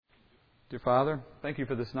Dear Father, thank you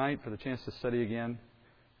for this night, for the chance to study again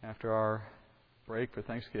after our break for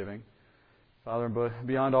Thanksgiving. Father, but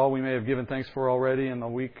beyond all we may have given thanks for already in the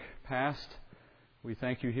week past, we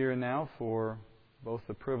thank you here and now for both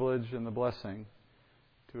the privilege and the blessing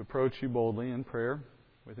to approach you boldly in prayer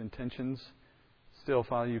with intentions. Still,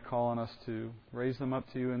 Father, you call on us to raise them up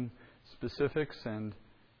to you in specifics and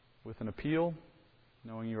with an appeal,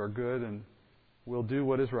 knowing you are good and will do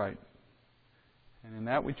what is right. And in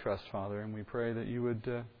that we trust, Father, and we pray that you would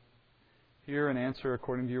hear and answer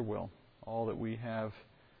according to your will all that we have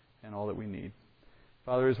and all that we need.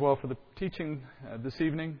 Father, as well for the teaching this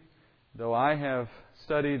evening, though I have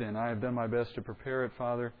studied and I have done my best to prepare it,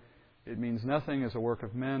 Father, it means nothing as a work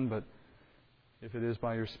of men, but if it is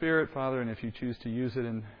by your Spirit, Father, and if you choose to use it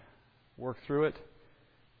and work through it,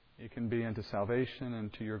 it can be unto salvation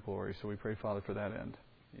and to your glory. So we pray, Father, for that end.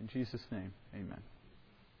 In Jesus' name, amen.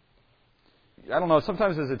 I don't know,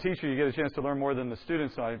 sometimes as a teacher you get a chance to learn more than the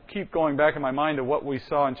students. So I keep going back in my mind to what we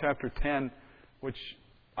saw in chapter 10, which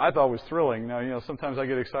I thought was thrilling. Now, sometimes I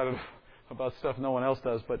get excited about stuff no one else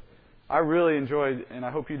does, but I really enjoyed, and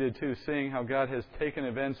I hope you did too, seeing how God has taken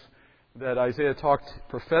events that Isaiah talked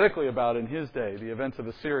prophetically about in his day, the events of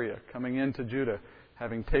Assyria coming into Judah,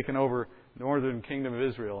 having taken over the northern kingdom of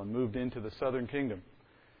Israel and moved into the southern kingdom.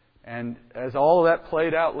 And as all of that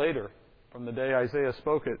played out later, from the day Isaiah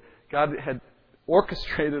spoke it, God had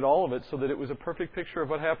orchestrated all of it so that it was a perfect picture of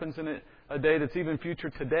what happens in a day that's even future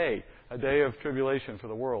today, a day of tribulation for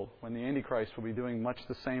the world, when the Antichrist will be doing much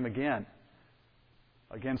the same again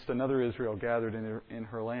against another Israel gathered in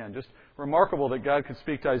her land. Just remarkable that God could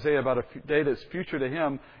speak to Isaiah about a day that's future to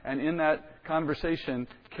him, and in that conversation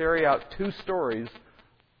carry out two stories,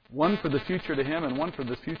 one for the future to him and one for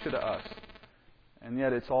the future to us. And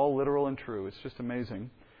yet it's all literal and true. It's just amazing.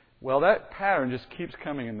 Well, that pattern just keeps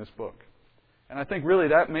coming in this book. And I think really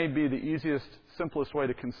that may be the easiest, simplest way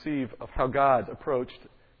to conceive of how God approached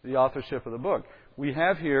the authorship of the book. We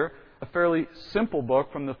have here a fairly simple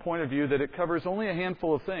book from the point of view that it covers only a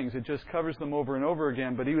handful of things. It just covers them over and over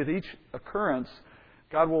again. But with each occurrence,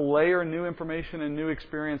 God will layer new information and new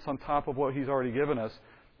experience on top of what He's already given us.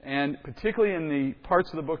 And particularly in the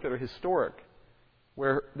parts of the book that are historic,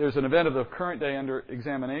 where there's an event of the current day under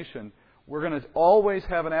examination, we're going to always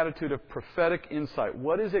have an attitude of prophetic insight.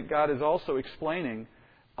 What is it God is also explaining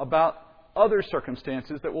about other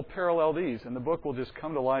circumstances that will parallel these? And the book will just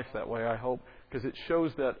come to life that way, I hope, because it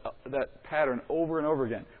shows that pattern over and over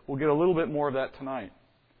again. We'll get a little bit more of that tonight.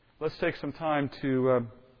 Let's take some time to...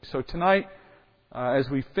 So tonight, as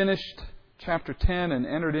we finished chapter 10 and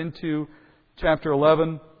entered into chapter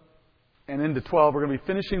 11 and into 12, we're going to be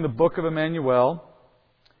finishing the book of Emmanuel.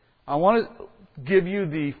 I want to give you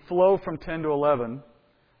the flow from 10 to 11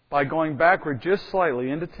 by going backward just slightly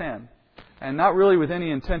into 10. And not really with any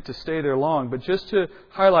intent to stay there long, but just to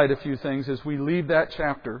highlight a few things as we leave that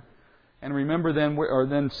chapter and remember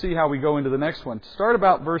then see how we go into the next one. Start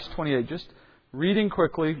about verse 28, just reading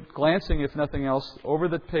quickly, glancing, if nothing else, over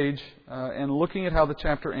the page and looking at how the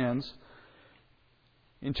chapter ends.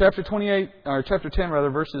 In chapter 10,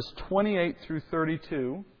 verses 28 through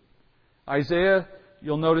 32, Isaiah,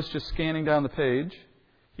 you'll notice just scanning down the page,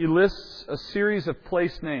 he lists a series of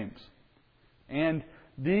place names. And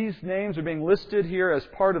these names are being listed here as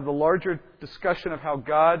part of the larger discussion of how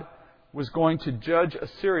God was going to judge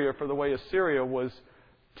Assyria for the way Assyria was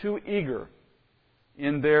too eager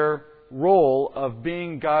in their role of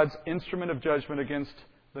being God's instrument of judgment against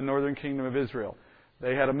the northern kingdom of Israel.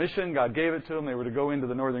 They had a mission, God gave it to them, they were to go into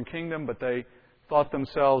the northern kingdom, but they thought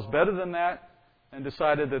themselves better than that and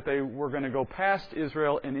decided that they were going to go past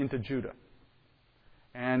Israel and into Judah.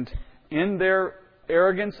 And in their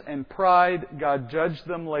arrogance and pride, God judged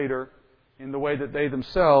them later in the way that they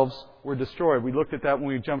themselves were destroyed. We looked at that when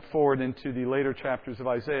we jumped forward into the later chapters of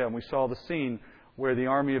Isaiah, and we saw the scene where the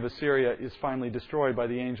army of Assyria is finally destroyed by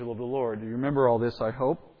the angel of the Lord. Do you remember all this, I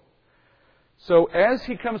hope? So as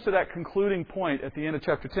he comes to that concluding point at the end of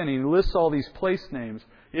chapter 10, he lists all these place names.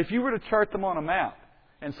 If you were to chart them on a map,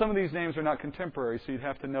 and some of these names are not contemporary, so you'd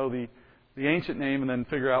have to know the ancient name and then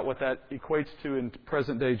figure out what that equates to in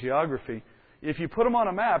present-day geography. If you put them on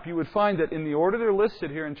a map, you would find that in the order they're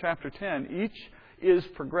listed here in chapter 10, each is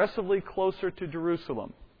progressively closer to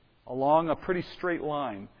Jerusalem along a pretty straight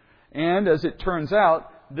line. And as it turns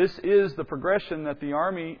out, this is the progression that the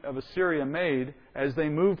army of Assyria made as they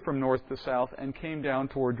moved from north to south and came down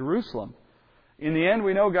toward Jerusalem. In the end,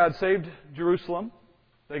 we know God saved Jerusalem.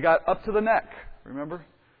 They got up to the neck, remember,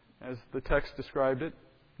 as the text described it.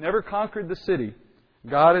 Never conquered the city.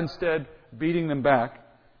 God instead beating them back.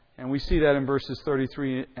 And we see that in verses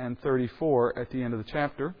 33 and 34 at the end of the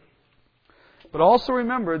chapter. But also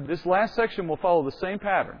remember, this last section will follow the same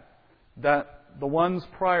pattern that the ones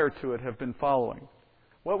prior to it have been following.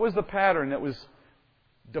 What was the pattern that was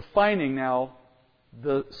defining now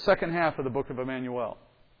the second half of the book of Emmanuel?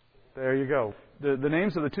 There you go. The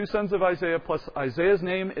names of the two sons of Isaiah plus Isaiah's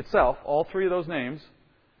name itself, all three of those names,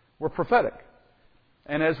 were prophetic.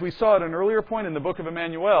 And as we saw at an earlier point in the book of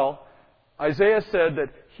Emmanuel, Isaiah said that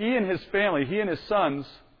he and his family, he and his sons,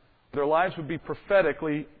 their lives would be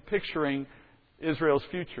prophetically picturing Israel's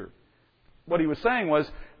future. What he was saying was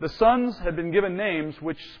the sons had been given names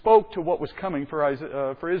which spoke to what was coming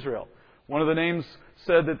for Israel. One of the names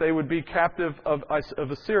said that they would be captive of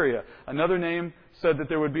Assyria. Another name said that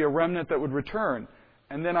there would be a remnant that would return.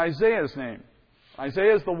 And then Isaiah's name.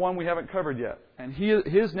 Isaiah is the one we haven't covered yet. And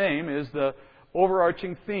his name is the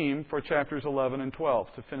overarching theme for chapters 11 and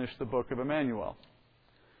 12 to finish the book of Emmanuel.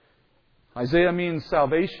 Isaiah means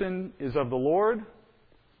salvation is of the Lord.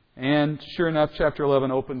 And sure enough, chapter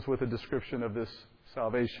 11 opens with a description of this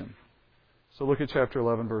salvation. So look at chapter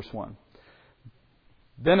 11, verse 1.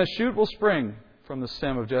 Then a shoot will spring from the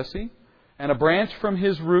stem of Jesse, and a branch from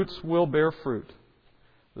his roots will bear fruit.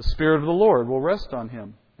 The Spirit of the Lord will rest on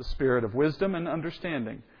him, the Spirit of wisdom and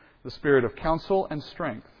understanding, the Spirit of counsel and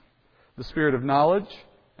strength, the Spirit of knowledge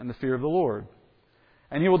and the fear of the Lord.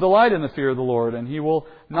 And he will delight in the fear of the Lord, and he will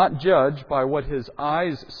not judge by what his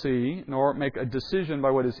eyes see, nor make a decision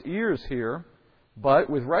by what his ears hear, but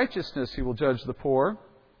with righteousness he will judge the poor,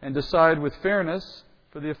 and decide with fairness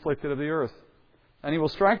for the afflicted of the earth. And he will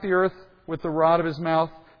strike the earth with the rod of his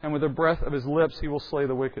mouth, and with the breath of his lips he will slay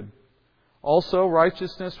the wicked. Also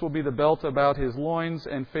righteousness will be the belt about his loins,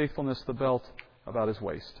 and faithfulness the belt about his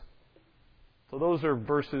waist. So those are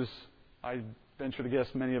verses I venture to guess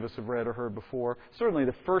many of us have read or heard before. Certainly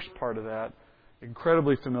the first part of that,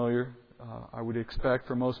 incredibly familiar, I would expect,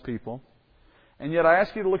 for most people. And yet I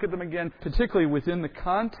ask you to look at them again, particularly within the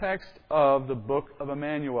context of the book of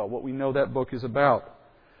Emmanuel, what we know that book is about.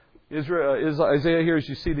 Isaiah here, as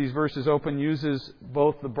you see these verses open, uses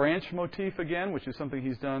both the branch motif again, which is something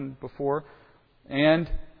he's done before, and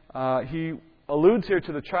he alludes here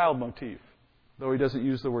to the child motif, though he doesn't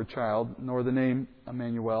use the word child, nor the name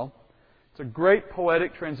Emmanuel. It's a great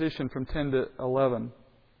poetic transition from 10 to 11.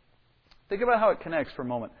 Think about how it connects for a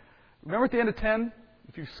moment. Remember at the end of 10,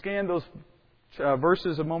 if you scanned those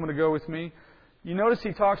verses a moment ago with me, you notice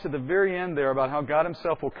he talks at the very end there about how God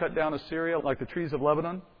himself will cut down Assyria like the trees of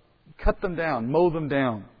Lebanon. Cut them down, mow them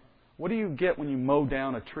down. What do you get when you mow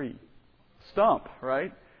down a tree? Stump,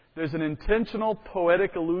 right? There's an intentional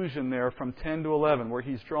poetic allusion there from 10 to 11 where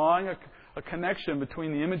he's drawing a connection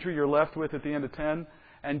between the imagery you're left with at the end of 10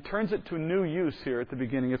 and turns it to new use here at the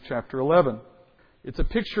beginning of chapter 11. It's a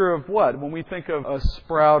picture of what? When we think of a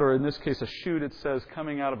sprout, or in this case a shoot, it says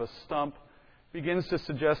coming out of a stump, begins to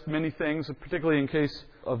suggest many things, particularly in case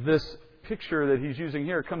of this picture that he's using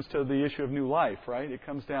here. It comes to the issue of new life, right? It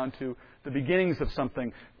comes down to the beginnings of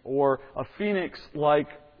something, or a phoenix-like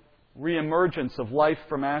reemergence of life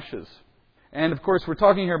from ashes. And of course, we're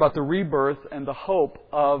talking here about the rebirth and the hope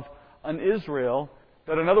of an Israel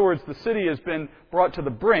that, in other words, the city has been brought to the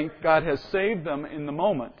brink. God has saved them in the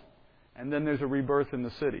moment. And then there's a rebirth in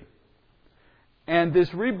the city. And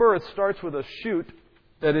this rebirth starts with a shoot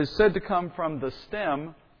that is said to come from the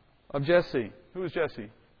stem of Jesse. Who is Jesse?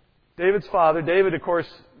 David's father. David, of course,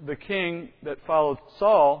 the king that followed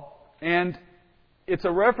Saul. And it's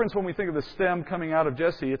a reference, when we think of the stem coming out of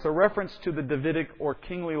Jesse, it's a reference to the Davidic or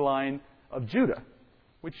kingly line of Judah,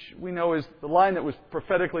 which we know is the line that was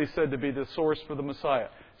prophetically said to be the source for the Messiah.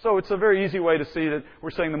 So it's a very easy way to see that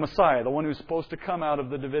we're saying the Messiah, the one who's supposed to come out of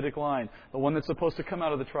the Davidic line, the one that's supposed to come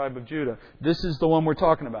out of the tribe of Judah. This is the one we're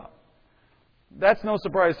talking about. That's no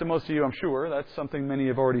surprise to most of you, I'm sure. That's something many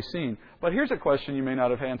have already seen. But here's a question you may not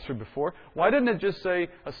have answered before. Why didn't it just say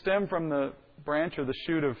a stem from the branch or the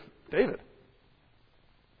shoot of David?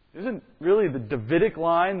 Isn't really the Davidic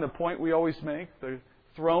line the point we always make? The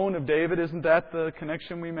throne of David, isn't that the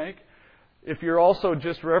connection we make? If you're also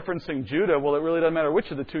just referencing Judah, well, it really doesn't matter which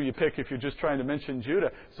of the two you pick if you're just trying to mention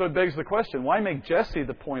Judah. So it begs the question, why make Jesse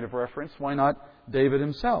the point of reference? Why not David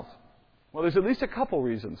himself? Well, there's at least a couple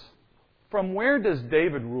reasons. From where does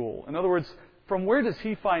David rule? In other words, from where does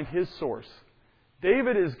he find his source?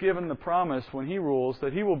 David is given the promise when he rules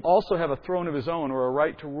that he will also have a throne of his own, or a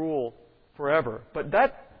right to rule forever. But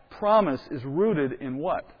that promise is rooted in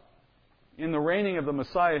what? In the reigning of the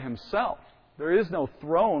Messiah himself. There is no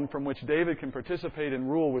throne from which David can participate and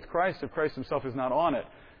rule with Christ if Christ himself is not on it.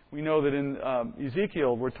 We know that in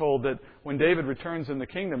Ezekiel we're told that when David returns in the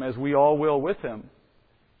kingdom, as we all will with him,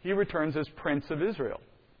 he returns as Prince of Israel.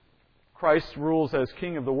 Christ rules as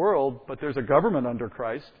King of the world, but there's a government under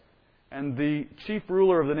Christ. And the chief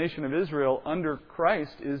ruler of the nation of Israel under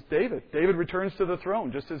Christ is David. David returns to the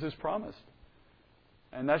throne, just as is promised.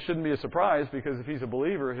 And that shouldn't be a surprise, because if he's a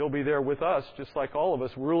believer, he'll be there with us, just like all of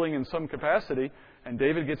us, ruling in some capacity, and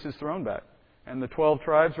David gets his throne back. And the 12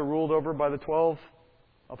 tribes are ruled over by the 12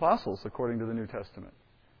 apostles, according to the New Testament.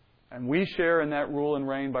 And we share in that rule and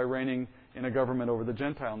reign by reigning in a government over the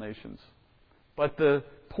Gentile nations. But the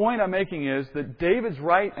point I'm making is that David's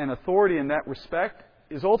right and authority in that respect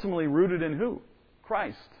is ultimately rooted in who?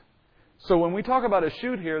 Christ. So when we talk about a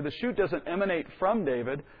shoot here, the shoot doesn't emanate from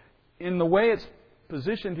David. In the way it's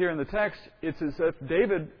positioned here in the text, it's as if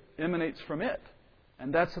David emanates from it.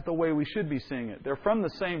 And that's the way we should be seeing it. They're from the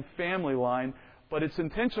same family line, but it's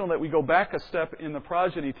intentional that we go back a step in the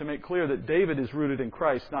progeny to make clear that David is rooted in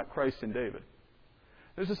Christ, not Christ in David.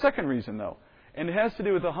 There's a second reason, though, and it has to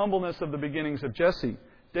do with the humbleness of the beginnings of Jesse.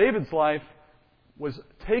 David's life was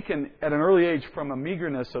taken at an early age from a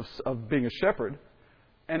meagerness of being a shepherd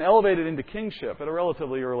and elevated into kingship at a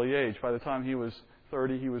relatively early age. By the time he was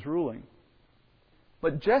 30, he was ruling.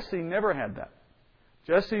 But Jesse never had that.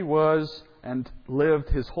 Jesse was and lived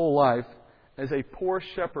his whole life as a poor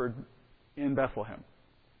shepherd in Bethlehem.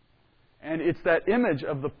 And it's that image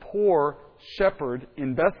of the poor shepherd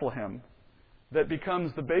in Bethlehem that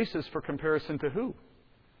becomes the basis for comparison to who?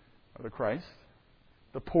 To Christ.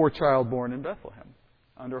 The poor child born in Bethlehem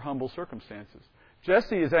under humble circumstances.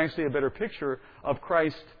 Jesse is actually a better picture of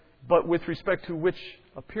Christ, but with respect to which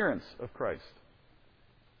appearance of Christ?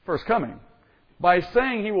 First coming. By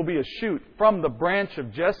saying he will be a shoot from the branch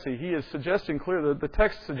of Jesse, he is suggesting clearly, the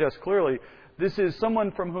text suggests clearly, this is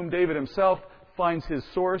someone from whom David himself finds his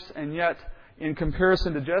source, and yet, in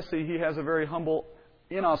comparison to Jesse, he has a very humble,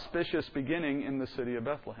 inauspicious beginning in the city of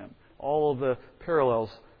Bethlehem. All of the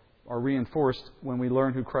parallels are reinforced when we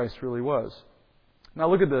learn who Christ really was. Now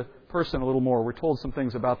look at the person a little more. We're told some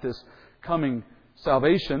things about this coming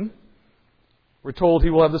salvation. We're told he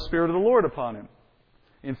will have the Spirit of the Lord upon him.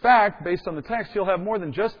 In fact, based on the text, he'll have more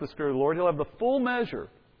than just the Spirit of the Lord. He'll have the full measure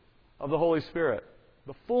of the Holy Spirit.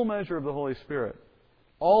 The full measure of the Holy Spirit.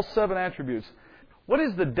 All 7 attributes. What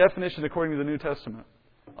is the definition, according to the New Testament,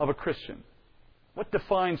 of a Christian? What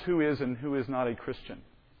defines who is and who is not a Christian?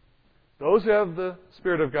 Those who have the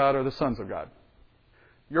Spirit of God are the sons of God.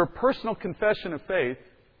 Your personal confession of faith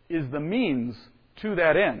is the means to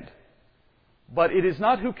that end. But it is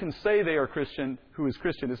not who can say they are Christian who is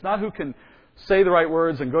Christian. It's not who can say the right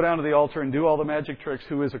words and go down to the altar and do all the magic tricks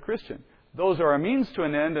who is a Christian. Those are a means to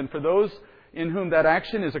an end, and for those in whom that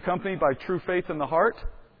action is accompanied by true faith in the heart,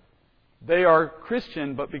 they are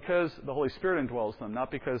Christian, but because the Holy Spirit indwells them,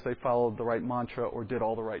 not because they followed the right mantra or did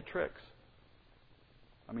all the right tricks.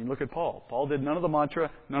 I mean, look at Paul. Paul did none of the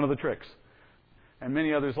mantra, none of the tricks. And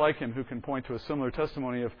many others like him who can point to a similar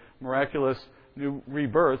testimony of miraculous new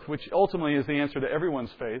rebirth, which ultimately is the answer to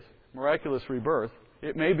everyone's faith, miraculous rebirth.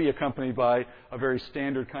 It may be accompanied by a very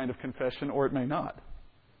standard kind of confession, or it may not.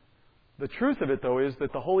 The truth of it, though, is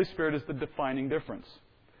that the Holy Spirit is the defining difference.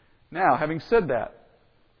 Now, having said that,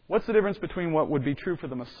 what's the difference between what would be true for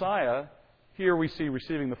the Messiah, here we see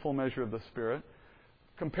receiving the full measure of the Spirit,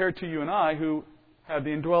 compared to you and I who have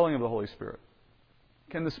the indwelling of the Holy Spirit?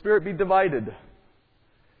 Can the Spirit be divided?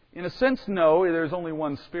 In a sense, no. There's only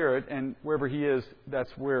one Spirit, and wherever He is,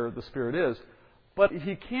 that's where the Spirit is. But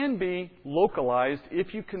He can be localized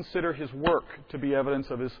if you consider His work to be evidence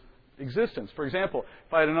of His existence. For example,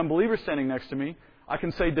 if I had an unbeliever standing next to me, I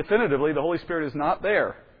can say definitively the Holy Spirit is not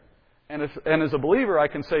there. And as a believer, I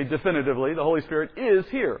can say definitively the Holy Spirit is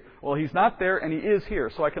here. Well, He's not there and He is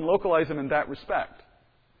here, so I can localize Him in that respect.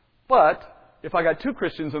 But if I got 2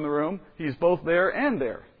 Christians in the room, He's both there and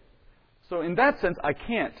there. So in that sense, I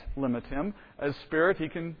can't limit Him. As Spirit,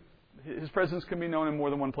 His presence can be known in more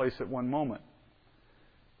than one place at one moment.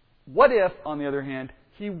 What if, on the other hand,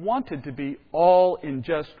 He wanted to be all in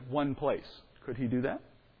just one place? Could He do that?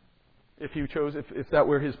 If He chose, if that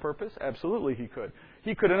were His purpose? Absolutely He could.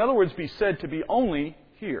 He could, in other words, be said to be only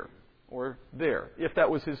here or there, if that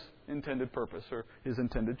was His intended purpose or His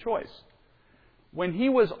intended choice. When He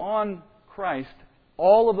was on Christ,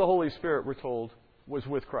 all of the Holy Spirit, we're told, was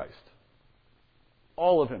with Christ.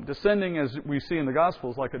 All of Him, descending, as we see in the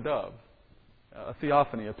Gospels, like a dove. A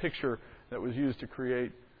theophany, a picture that was used to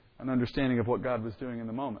create an understanding of what God was doing in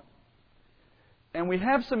the moment. And we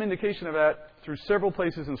have some indication of that through several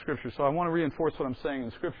places in Scripture, so I want to reinforce what I'm saying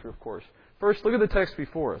in Scripture, of course. First, look at the text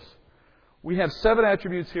before us. We have 7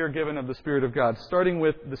 attributes here given of the Spirit of God, starting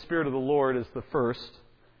with the Spirit of the Lord as the first,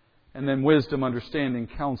 and then wisdom, understanding,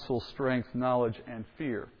 counsel, strength, knowledge, and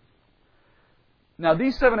fear. Now,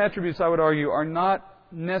 these 7 attributes, I would argue, are not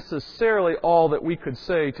necessarily all that we could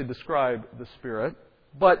say to describe the Spirit,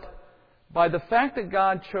 but by the fact that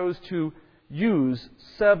God chose to use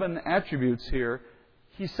 7 attributes here,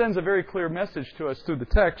 He sends a very clear message to us through the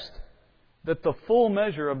text that the full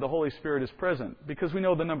measure of the Holy Spirit is present, because we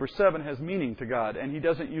know the number 7 has meaning to God, and He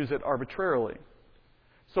doesn't use it arbitrarily.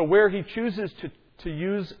 So where He chooses to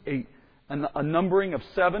use a numbering of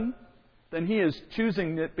 7, then He is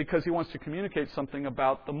choosing it because He wants to communicate something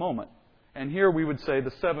about the moment. And here we would say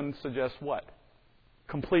the 7 suggests what?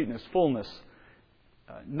 Completeness, fullness.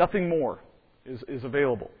 Nothing more is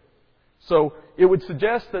available. So it would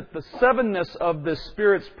suggest that the 7ness of the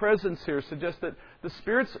Spirit's presence here suggests that the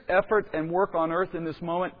Spirit's effort and work on earth in this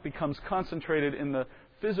moment becomes concentrated in the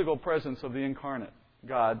physical presence of the incarnate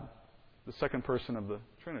God, the second person of the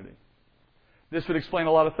Trinity. This would explain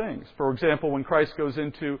a lot of things. For example, when Christ goes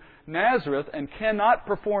into Nazareth and cannot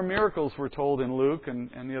perform miracles, we're told in Luke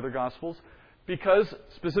and the other Gospels, because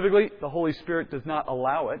specifically the Holy Spirit does not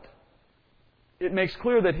allow it, it makes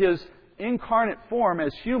clear that His incarnate form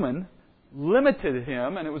as human limited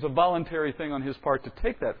Him, and it was a voluntary thing on His part to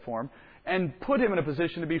take that form, and put Him in a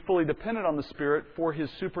position to be fully dependent on the Spirit for His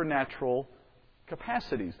supernatural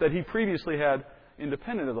capacities that He previously had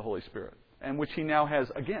independent of the Holy Spirit, and which He now has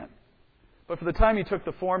again. But for the time He took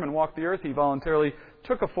the form and walked the earth, He voluntarily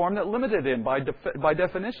took a form that limited Him by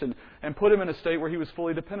definition and put Him in a state where He was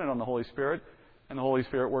fully dependent on the Holy Spirit, and the Holy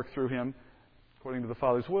Spirit worked through Him according to the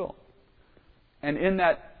Father's will. And in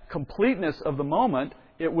that completeness of the moment,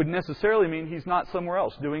 it would necessarily mean He's not somewhere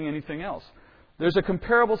else doing anything else. There's a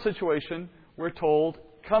comparable situation, we're told,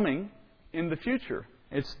 coming in the future.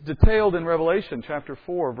 It's detailed in Revelation chapter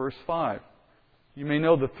 4, verse 5. You may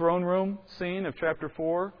know the throne room scene of chapter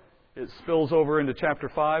 4. It spills over into chapter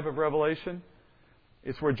 5 of Revelation.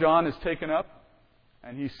 It's where John is taken up,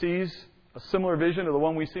 and he sees a similar vision to the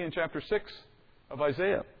one we see in chapter 6 of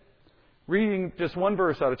Isaiah. Reading just one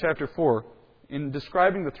verse out of chapter 4, in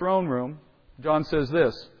describing the throne room, John says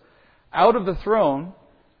this: "Out of the throne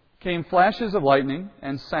came flashes of lightning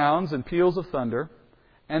and sounds and peals of thunder,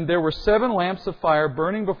 and there were 7 lamps of fire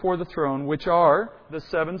burning before the throne, which are the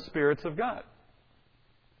 7 spirits of God."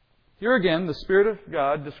 Here again, the Spirit of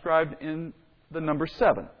God described in the number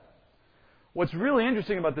 7. What's really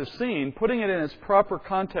interesting about this scene, putting it in its proper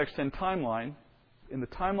context and timeline, in the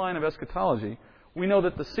timeline of eschatology, we know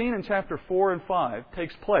that the scene in chapter 4 and 5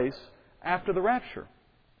 takes place after the rapture.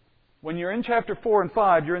 When you're in chapter 4 and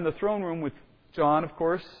 5, you're in the throne room with John, of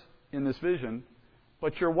course, in this vision,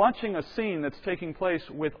 but you're watching a scene that's taking place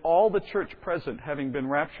with all the church present having been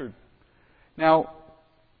raptured. Now,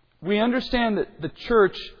 we understand that the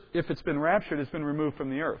church, if it's been raptured, has been removed from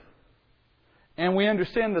the earth. And we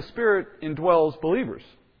understand the Spirit indwells believers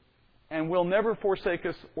and will never forsake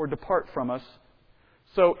us or depart from us.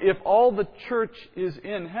 So if all the church is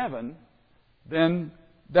in heaven, then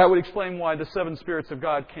that would explain why the 7 spirits of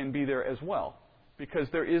God can be there as well, because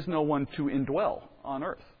there is no one to indwell on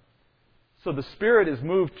earth. So the Spirit is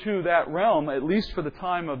moved to that realm, at least for the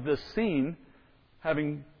time of this scene,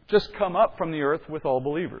 having just come up from the earth with all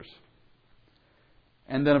believers.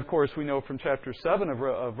 And then, of course, we know from chapter 7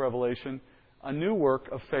 of Revelation, a new work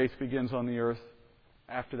of faith begins on the earth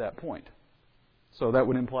after that point. So that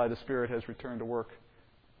would imply the Spirit has returned to work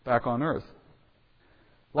back on earth.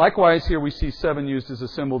 Likewise, here we see 7 used as a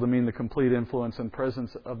symbol to mean the complete influence and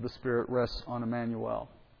presence of the Spirit rests on Emmanuel.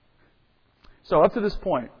 So up to this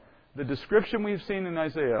point, the description we've seen in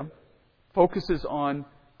Isaiah focuses on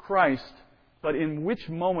Christ, but in which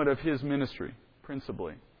moment of His ministry,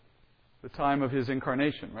 principally? The time of His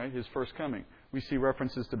incarnation, right? His first coming. We see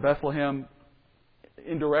references to Bethlehem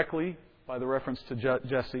indirectly by the reference to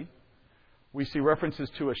Jesse. We see references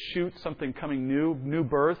to a shoot, something coming new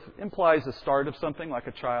birth, implies the start of something like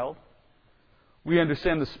a child. We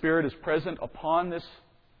understand the Spirit is present upon this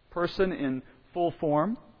person in full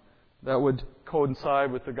form. That would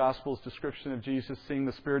coincide with the Gospel's description of Jesus seeing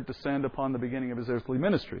the Spirit descend upon the beginning of His earthly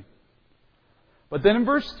ministry. But then in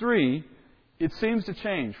verse 3, it seems to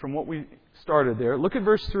change from what we started there. Look at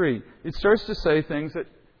verse 3. It starts to say things that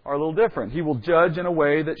are a little different. He will judge in a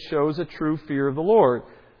way that shows a true fear of the Lord.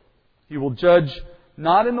 He will judge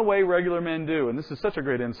not in the way regular men do. And this is such a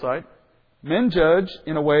great insight. Men judge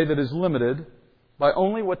in a way that is limited by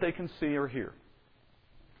only what they can see or hear.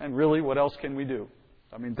 And really, what else can we do?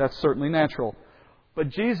 I mean, that's certainly natural. But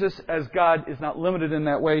Jesus, as God, is not limited in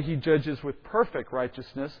that way. He judges with perfect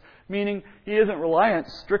righteousness, meaning He isn't reliant,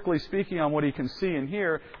 strictly speaking, on what He can see and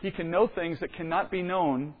hear. He can know things that cannot be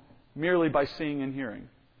known merely by seeing and hearing.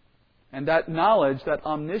 And that knowledge, that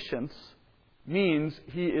omniscience, means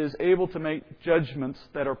He is able to make judgments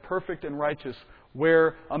that are perfect and righteous,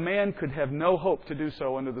 where a man could have no hope to do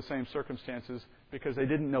so under the same circumstances because they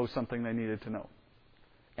didn't know something they needed to know.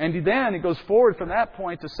 And then it goes forward from that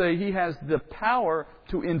point to say He has the power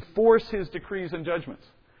to enforce His decrees and judgments.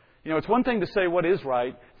 You know, it's one thing to say what is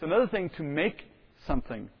right. It's another thing to make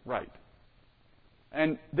something right.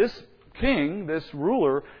 And this king, this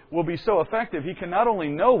ruler, will be so effective, he can not only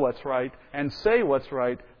know what's right and say what's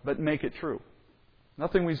right, but make it true.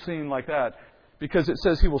 Nothing we've seen like that. Because it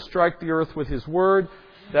says He will strike the earth with His word.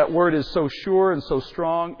 That word is so sure and so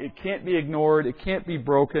strong, it can't be ignored, it can't be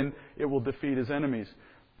broken, it will defeat His enemies.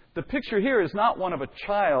 The picture here is not one of a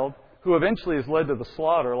child who eventually is led to the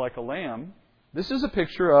slaughter like a lamb. This is a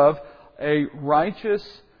picture of a righteous,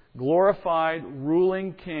 glorified,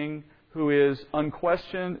 ruling king who is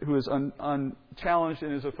unquestioned, who is unchallenged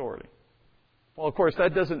in his authority. Well, of course,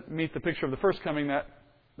 that doesn't meet the picture of the first coming.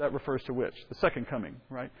 That refers to which? The second coming,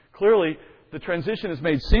 right? Clearly, the transition is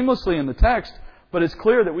made seamlessly in the text, but it's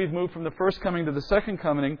clear that we've moved from the first coming to the second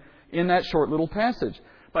coming in that short little passage.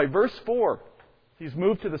 By verse 4, He's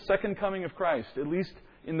moved to the second coming of Christ, at least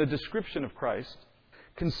in the description of Christ.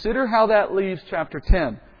 Consider how that leaves chapter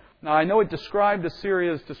 10. Now, I know it described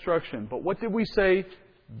Assyria's destruction, but what did we say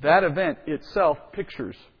that event itself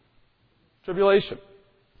pictures? Tribulation.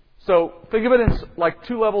 So, think of it as like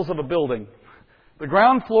two levels of a building. The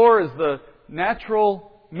ground floor is the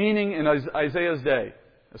natural meaning in Isaiah's day.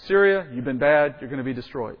 Assyria, you've been bad, you're going to be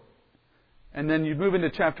destroyed. And then you move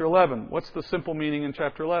into chapter 11. What's the simple meaning in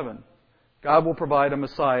chapter 11? God will provide a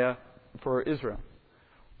Messiah for Israel.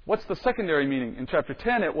 What's the secondary meaning? In chapter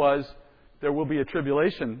 10 it was, there will be a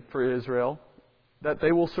tribulation for Israel, that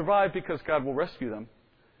they will survive because God will rescue them.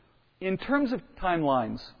 In terms of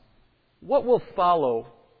timelines, what will follow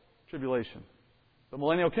tribulation? The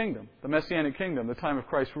millennial kingdom, the messianic kingdom, the time of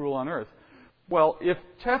Christ's rule on earth. Well, if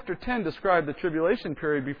chapter 10 described the tribulation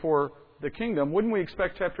period before the kingdom, wouldn't we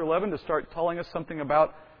expect chapter 11 to start telling us something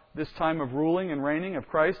about this time of ruling and reigning of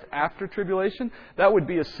Christ after tribulation? That would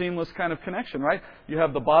be a seamless kind of connection, right? You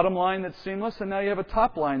have the bottom line that's seamless, and now you have a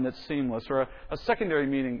top line that's seamless, or a secondary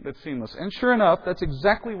meaning that's seamless. And sure enough, that's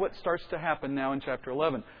exactly what starts to happen now in chapter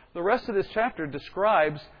 11. The rest of this chapter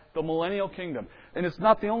describes the millennial kingdom. And it's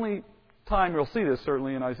not the only time you'll see this,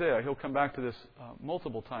 certainly in Isaiah. He'll come back to this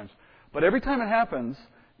multiple times. But every time it happens,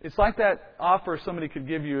 it's like that offer somebody could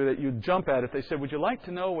give you that you'd jump at if they said, would you like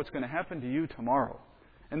to know what's going to happen to you tomorrow?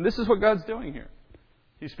 And this is what God's doing here.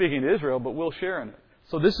 He's speaking to Israel, but we'll share in it.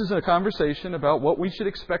 So this is a conversation about what we should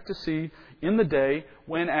expect to see in the day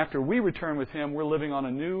when, after we return with Him, we're living on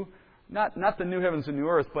a new, not the new heavens and new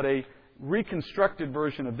earth, but a reconstructed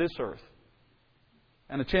version of this earth.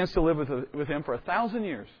 And a chance to live with Him for 1,000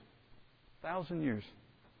 years. 1,000 years.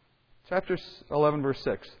 Chapter 11, verse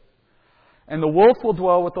 6. And the wolf will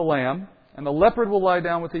dwell with the lamb, and the leopard will lie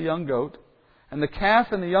down with the young goat, and the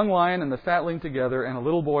calf and the young lion and the fatling together, and a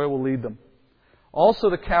little boy will lead them. Also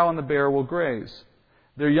the cow and the bear will graze.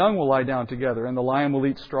 Their young will lie down together, and the lion will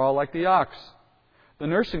eat straw like the ox. The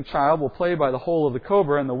nursing child will play by the hole of the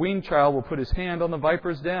cobra, and the weaned child will put his hand on the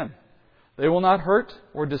viper's den. They will not hurt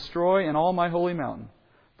or destroy in all my holy mountain,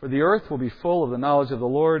 for the earth will be full of the knowledge of the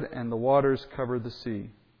Lord, and the waters cover the sea,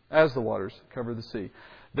 as the waters cover the sea.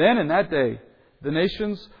 Then in that day, the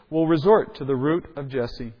nations will resort to the root of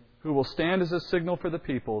Jesse, who will stand as a signal for the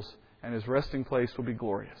peoples, and His resting place will be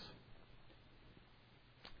glorious.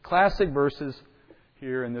 Classic verses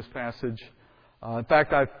here in this passage. In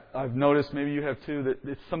fact, I've noticed, maybe you have too, that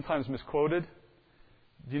it's sometimes misquoted.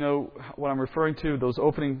 Do you know what I'm referring to? Those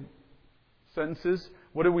opening sentences.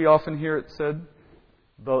 What do we often hear it said?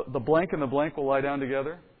 The blank and the blank will lie down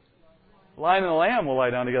together. The lion and the lamb will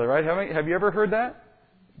lie down together, right? Have you ever heard that?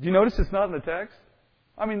 Do you notice it's not in the text?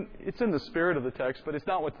 I mean, it's in the spirit of the text, but it's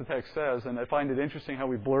not what the text says. And I find it interesting how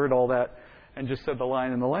we blurred all that and just said the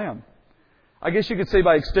lion and the lamb. I guess you could say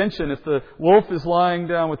by extension, if the wolf is lying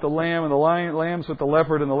down with the lamb, and the lamb's with the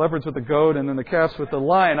leopard, and the leopard's with the goat, and then the calf's with the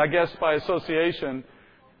lion, I guess by association,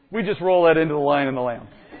 we just roll that into the lion and the lamb.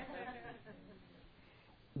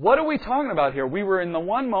 What are we talking about here? We were in the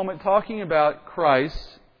one moment talking about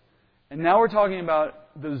Christ, and now we're talking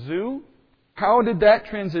about the zoo. How did that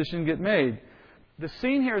transition get made? The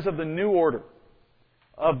scene here is of the new order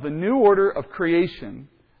of creation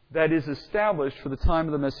that is established for the time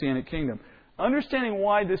of the Messianic kingdom. Understanding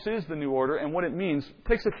why this is the new order and what it means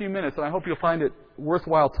takes a few minutes, and I hope you'll find it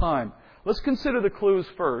worthwhile time. Let's consider the clues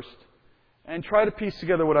first and try to piece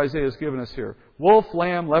together what Isaiah has given us here. Wolf,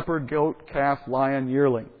 lamb, leopard, goat, calf, lion,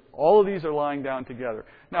 yearling. All of these are lying down together.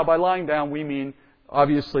 Now, by lying down, we mean,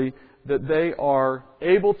 obviously, that they are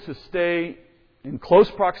able to stay in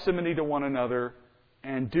close proximity to one another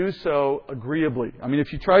and do so agreeably. I mean,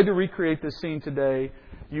 if you tried to recreate this scene today,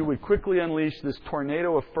 you would quickly unleash this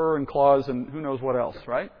tornado of fur and claws and who knows what else,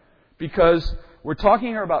 right? Because we're talking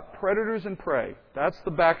here about predators and prey. That's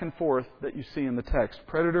the back and forth that you see in the text.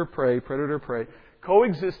 Predator, prey,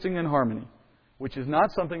 coexisting in harmony, which is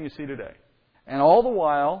not something you see today. And all the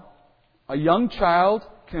while, a young child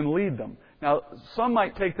can lead them. Now, some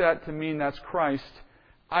might take that to mean that's Christ.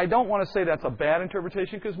 I don't want to say that's a bad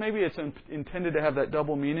interpretation, because maybe it's intended to have that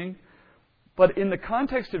double meaning. But in the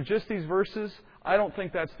context of just these verses, I don't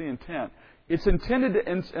think that's the intent. It's intended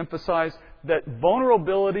to emphasize that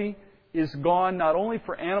vulnerability is gone not only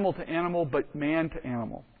for animal to animal, but man to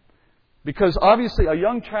animal. Because obviously a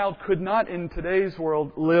young child could not in today's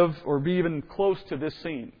world live or be even close to this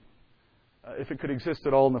scene, if it could exist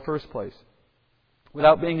at all in the first place,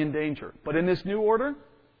 without being in danger. But in this new order,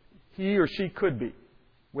 he or she could be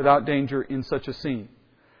without danger in such a scene.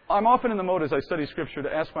 I'm often in the mode as I study Scripture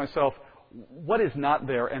to ask myself, what is not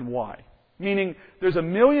there and why? Meaning, there's a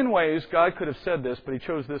million ways God could have said this, but He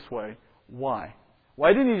chose this way. Why?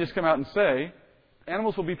 Why didn't He just come out and say,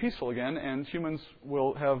 animals will be peaceful again and humans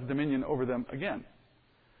will have dominion over them again?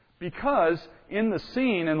 Because in the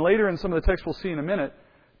scene, and later in some of the text we'll see in a minute,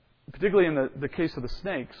 particularly in the case of the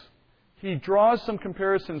snakes, He draws some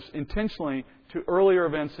comparisons intentionally to earlier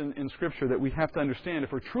events in Scripture that we have to understand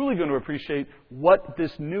if we're truly going to appreciate what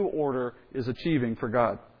this new order is achieving for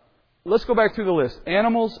God. Let's go back through the list.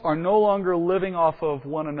 Animals are no longer living off of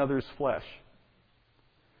one another's flesh.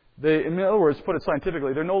 In other words, put it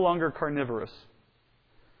scientifically, they're no longer carnivorous.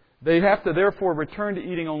 They have to therefore return to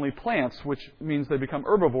eating only plants, which means they become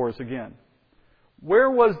herbivores again. Where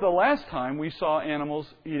was the last time we saw animals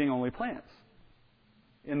eating only plants?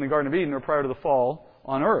 In the Garden of Eden or prior to the fall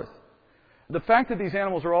on earth. The fact that these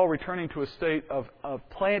animals are all returning to a state of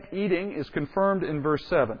plant eating is confirmed in verse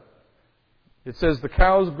 7. It says the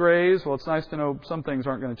cows graze. Well, it's nice to know some things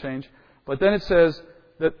aren't going to change. But then it says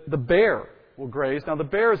that the bear will graze. Now, the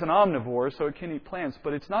bear is an omnivore, so it can eat plants,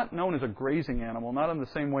 but it's not known as a grazing animal, not in the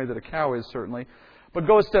same way that a cow is, certainly. But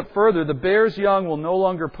go a step further. The bear's young will no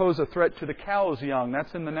longer pose a threat to the cow's young.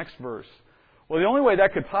 That's in the next verse. Well, the only way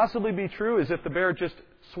that could possibly be true is if the bear just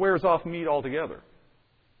swears off meat altogether,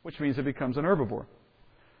 which means it becomes an herbivore.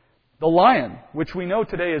 The lion, which we know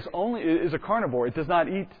today is a carnivore, it does not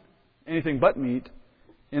eat anything but meat,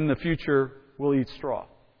 in the future will eat straw.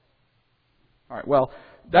 All right, well,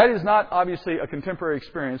 that is not obviously a contemporary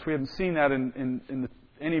experience. We haven't seen that in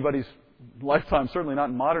anybody's lifetime, certainly not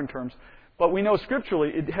in modern terms. But we know scripturally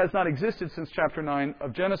it has not existed since chapter 9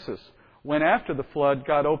 of Genesis, when after the flood,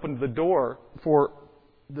 God opened the door for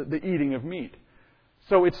the eating of meat.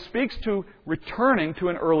 So it speaks to returning to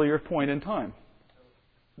an earlier point in time.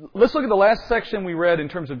 Let's look at the last section we read in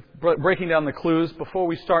terms of breaking down the clues before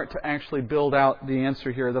we start to actually build out the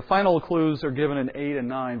answer here. The final clues are given in 8 and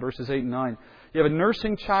 9, verses 8 and 9. You have a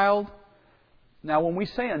nursing child. Now, when we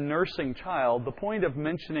say a nursing child, the point of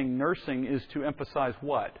mentioning nursing is to emphasize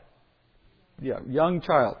what? Yeah, young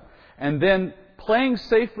child. And then playing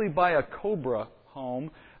safely by a cobra home.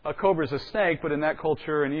 A cobra is a snake, but in that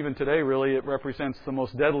culture, and even today really, it represents the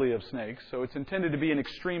most deadly of snakes. So it's intended to be an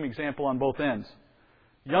extreme example on both ends.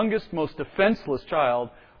 Youngest, most defenseless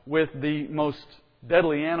child with the most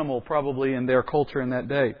deadly animal probably in their culture in that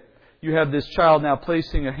day. You have this child now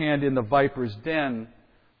placing a hand in the viper's den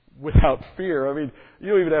without fear. I mean, you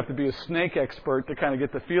don't even have to be a snake expert to kind of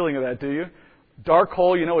get the feeling of that, do you? Dark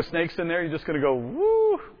hole, you know a snake's in there, you're just going to go,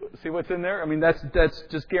 woo, see what's in there? I mean, that's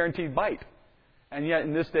just guaranteed bite. And yet,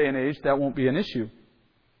 in this day and age, that won't be an issue.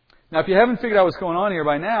 Now, if you haven't figured out what's going on here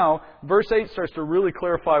by now, verse 8 starts to really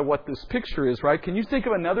clarify what this picture is, right? Can you think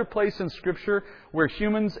of another place in Scripture where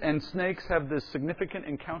humans and snakes have this significant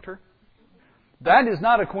encounter? That is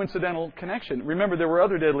not a coincidental connection. Remember, there were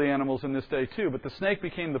other deadly animals in this day too, but the snake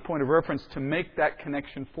became the point of reference to make that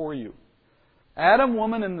connection for you. Adam,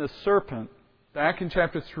 woman, and the serpent, back in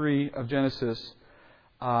chapter 3 of Genesis,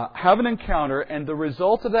 have an encounter, and the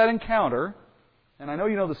result of that encounter, and I know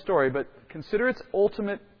you know the story, but consider its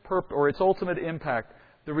ultimate impact.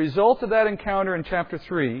 The result of that encounter in chapter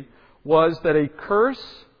 3 was that a curse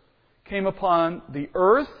came upon the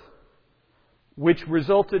earth, which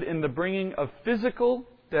resulted in the bringing of physical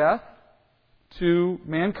death to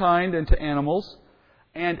mankind and to animals,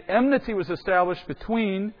 and enmity was established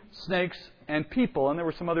between snakes and people, and there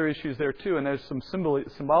were some other issues there too, and there's some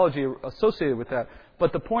symbology associated with that.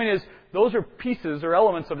 But the point is, those are pieces or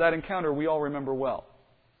elements of that encounter we all remember well.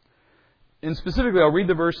 And specifically, I'll read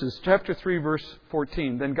the verses. Chapter 3, verse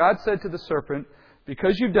 14. Then God said to the serpent,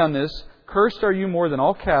 because you've done this, cursed are you more than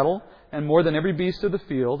all cattle, and more than every beast of the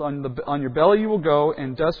field. On your belly you will go,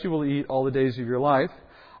 and dust you will eat all the days of your life.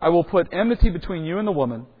 I will put enmity between you and the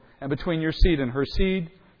woman, and between your seed and her seed.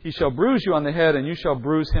 He shall bruise you on the head, and you shall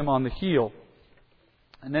bruise him on the heel.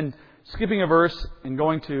 And then skipping a verse and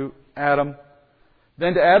going to Adam.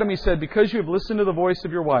 Then to Adam he said, because you have listened to the voice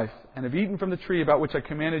of your wife, and have eaten from the tree about which I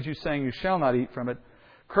commanded you, saying, you shall not eat from it,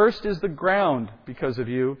 cursed is the ground because of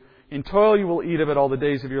you. In toil you will eat of it all the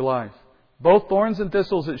days of your life. Both thorns and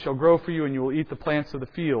thistles it shall grow for you, and you will eat the plants of the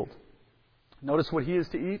field. Notice what he is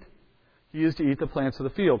to eat. He is to eat the plants of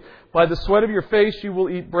the field. By the sweat of your face you will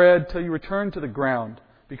eat bread till you return to the ground,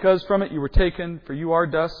 because from it you were taken, for you are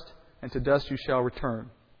dust, and to dust you shall return.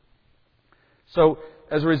 So,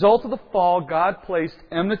 as a result of the fall, God placed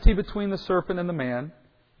enmity between the serpent and the man,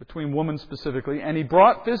 between woman specifically, and He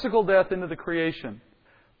brought physical death into the creation.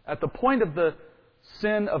 At the point of the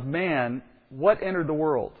sin of man, what entered the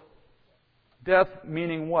world? Death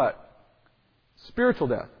meaning what? Spiritual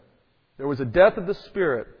death. There was a death of the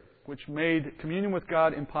spirit, which made communion with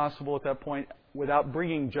God impossible at that point without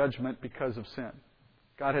bringing judgment because of sin.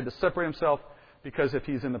 God had to separate Himself because if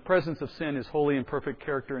He's in the presence of sin, His holy and perfect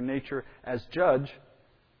character and nature as judge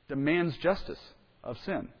demands justice of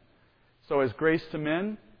sin. So as grace to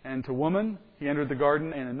men and to woman, He entered the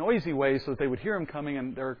garden in a noisy way so that they would hear Him coming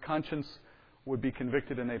and their conscience would be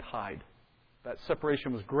convicted and they'd hide. That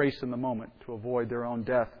separation was grace in the moment to avoid their own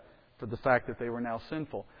death for the fact that they were now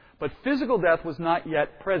sinful. But physical death was not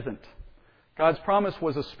yet present. God's promise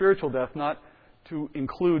was a spiritual death, not to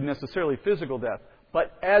include necessarily physical death.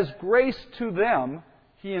 But as grace to them,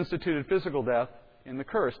 He instituted physical death in the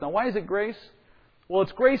curse. Now, why is it grace? Well,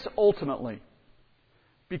 it's grace ultimately.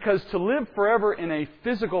 Because to live forever in a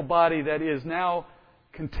physical body that is now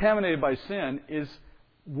contaminated by sin is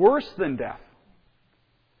worse than death.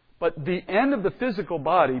 But the end of the physical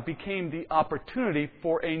body became the opportunity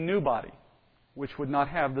for a new body, which would not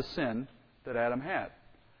have the sin that Adam had.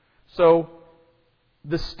 So,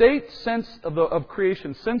 the state of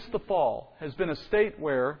creation since the fall has been a state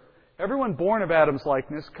where everyone born of Adam's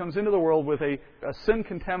likeness comes into the world with a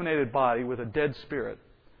sin-contaminated body, with a dead spirit,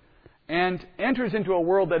 and enters into a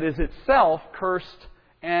world that is itself cursed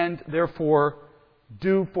and therefore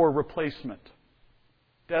due for replacement.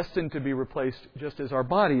 Destined to be replaced just as our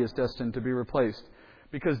body is destined to be replaced.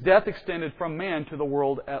 Because death extended from man to the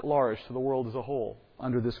world at large, to the world as a whole,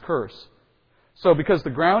 under this curse. So because the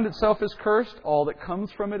ground itself is cursed, all that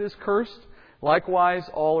comes from it is cursed. Likewise,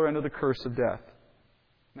 all are under the curse of death.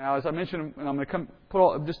 Now, as I mentioned, and I'm going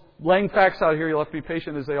to just laying facts out here, you'll have to be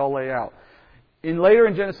patient as they all lay out. Later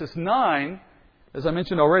in Genesis 9, as I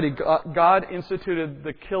mentioned already, God instituted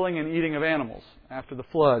the killing and eating of animals after the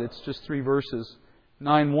flood. It's just 3 verses.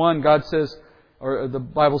 9:1, God says, or the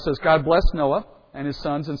Bible says, God blessed Noah and his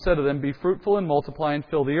sons and said to them, be fruitful and multiply and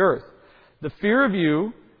fill the earth. The fear of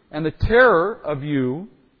you and the terror of you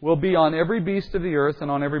will be on every beast of the earth and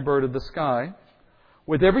on every bird of the sky,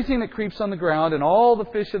 with everything that creeps on the ground and all the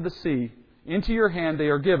fish of the sea. Into your hand they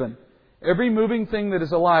are given. Every moving thing that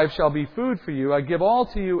is alive shall be food for you. I give all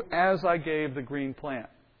to you as I gave the green plant.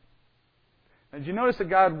 Now, did you notice that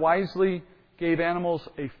God wisely gave animals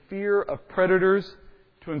a fear of predators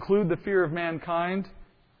to include the fear of mankind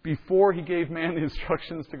before He gave man the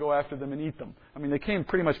instructions to go after them and eat them? I mean, they came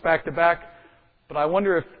pretty much back to back, but I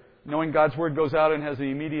wonder if knowing God's Word goes out and has an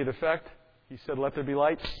immediate effect. He said, let there be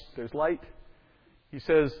light. There's light. He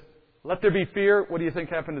says, let there be fear. What do you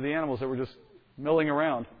think happened to the animals that were just milling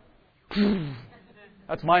around?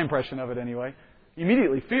 That's my impression of it anyway.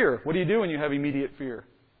 Immediately, fear. What do you do when you have immediate fear?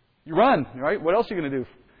 You run, right? What else are you going to do?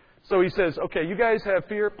 So He says, okay, you guys have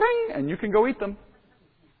fear, bing, and you can go eat them.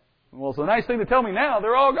 Well, it's a nice thing to tell me now.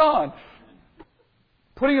 They're all gone.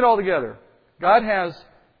 Putting it all together, God has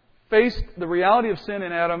faced the reality of sin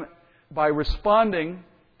in Adam by responding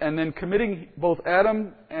and then committing both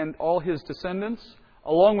Adam and all his descendants,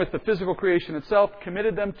 along with the physical creation itself,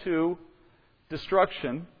 committed them to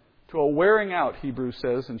destruction, to a wearing out, Hebrews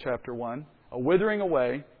says in chapter 1, a withering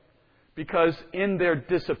away, because in their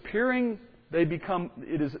disappearing,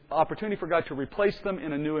 it is opportunity for God to replace them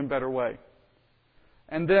in a new and better way.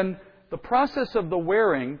 And then the process of the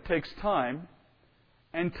wearing takes time,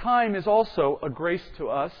 and time is also a grace to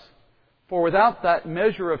us, for without that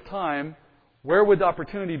measure of time, where would the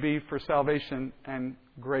opportunity be for salvation and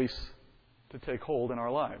grace to take hold in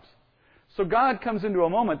our lives? So God comes into a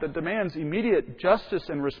moment that demands immediate justice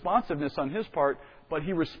and responsiveness on His part, but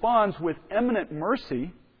He responds with eminent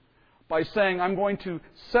mercy by saying, I'm going to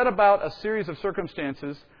set about a series of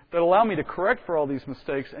circumstances that allow me to correct for all these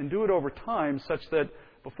mistakes and do it over time such that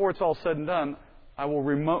before it's all said and done, I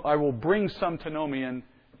will bring some to know me and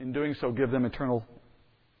in doing so give them eternal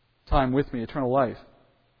time with me, eternal life.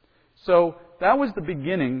 So that was the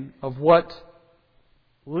beginning of what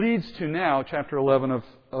leads to now chapter 11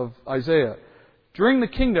 of Isaiah. During the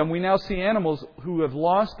kingdom, we now see animals who have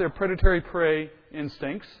lost their predatory prey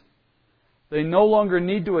instincts They no longer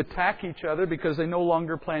need to attack each other because they no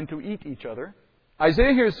longer plan to eat each other.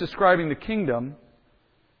 Isaiah here is describing the kingdom,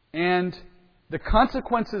 and the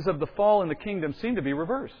consequences of the fall in the kingdom seem to be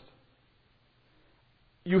reversed.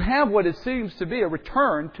 You have what it seems to be a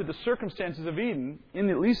return to the circumstances of Eden, in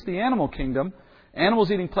at least the animal kingdom.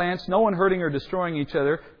 Animals eating plants, no one hurting or destroying each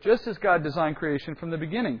other, just as God designed creation from the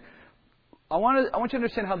beginning. I want you to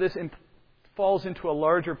understand how this falls into a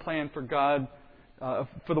larger plan for God,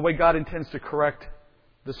 for the way God intends to correct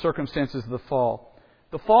the circumstances of the fall.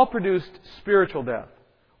 The fall produced spiritual death,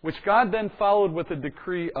 which God then followed with a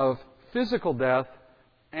decree of physical death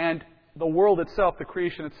and the world itself, the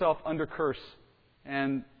creation itself, under curse,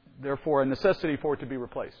 and therefore a necessity for it to be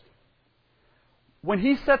replaced. When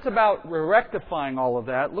He sets about rectifying all of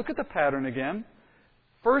that, look at the pattern again.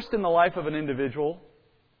 First, in the life of an individual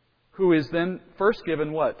who is then first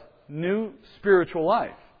given what? New spiritual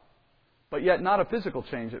life, but yet not a physical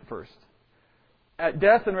change at first. At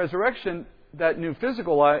death and resurrection, that new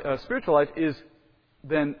physical life, spiritual life is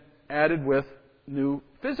then added with new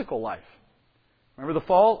physical life. Remember the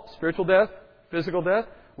fall, spiritual death, physical death?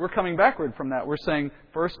 We're coming backward from that. We're saying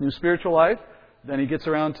first new spiritual life, then He gets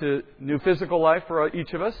around to new physical life for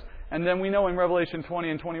each of us, and then we know in Revelation 20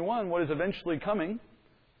 and 21 what is eventually coming,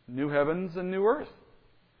 new heavens and new earth.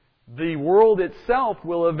 The world itself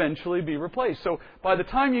will eventually be replaced. So by the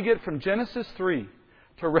time you get from Genesis 3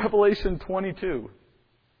 to Revelation 22,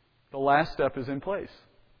 the last step is in place.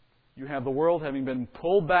 You have the world having been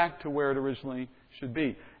pulled back to where it originally should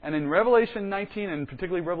be. And in Revelation 19, and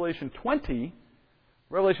particularly Revelation 20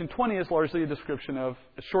 is largely a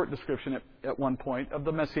short description at one point of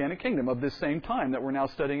the Messianic kingdom, of this same time that we're now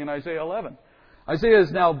studying in Isaiah 11. Isaiah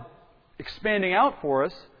is now expanding out for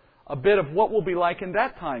us a bit of what will be like in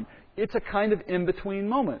that time. It's a kind of in-between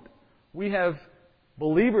moment. We have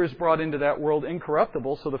believers brought into that world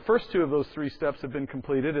incorruptible, so the first two of those three steps have been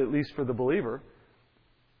completed, at least for the believer.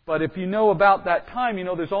 But if you know about that time, you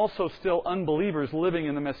know there's also still unbelievers living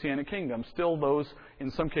in the Messianic kingdom. Still those, in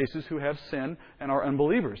some cases, who have sin and are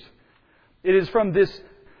unbelievers. It is from this...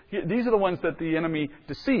 These are the ones that the enemy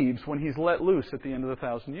deceives when he's let loose at the end of the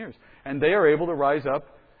 1,000 years. And they are able to rise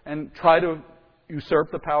up and try to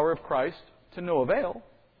usurp the power of Christ to no avail.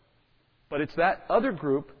 But it's that other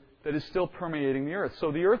group that is still permeating the earth.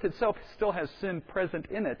 So the earth itself still has sin present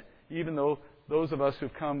in it, even though those of us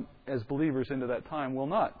who've come as believers into that time will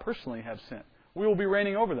not personally have sin. We will be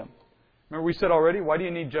reigning over them. Remember we said already, why do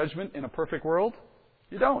you need judgment in a perfect world?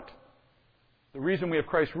 You don't. The reason we have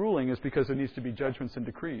Christ ruling is because there needs to be judgments and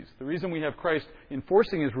decrees. The reason we have Christ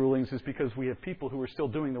enforcing His rulings is because we have people who are still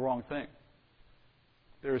doing the wrong thing.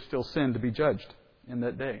 There is still sin to be judged in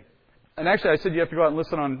that day. And actually, I said you have to go out and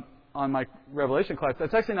listen on my Revelation class.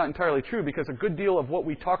 That's actually not entirely true, because a good deal of what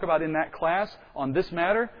we talk about in that class on this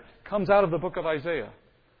matter comes out of the book of Isaiah.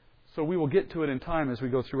 So we will get to it in time as we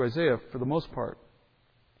go through Isaiah for the most part.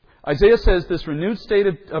 Isaiah says this renewed state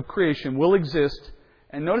of creation will exist.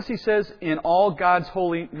 And notice he says, in all God's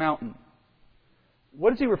holy mountain.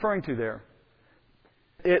 What is he referring to there?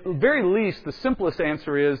 At the very least, the simplest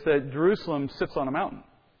answer is that Jerusalem sits on a mountain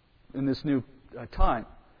in this new time.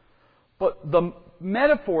 But the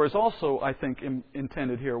metaphor is also, I think,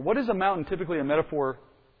 intended here. What is a mountain typically a metaphor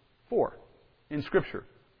for in Scripture?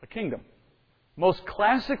 A kingdom. Most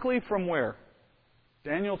classically from where?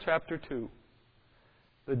 Daniel chapter 2.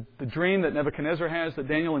 The dream that Nebuchadnezzar has that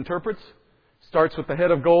Daniel interprets starts with the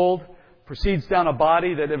head of gold, proceeds down a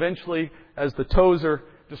body that eventually, as the toes are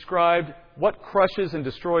described, what crushes and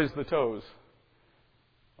destroys the toes?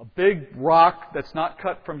 A big rock that's not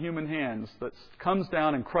cut from human hands, that comes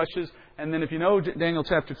down and crushes. And then if you know Daniel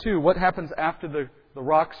chapter 2, what happens after the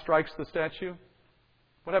rock strikes the statue?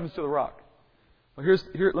 What happens to the rock? Well,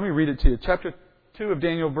 let me read it to you. Chapter 2 of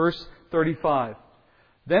Daniel, verse 35.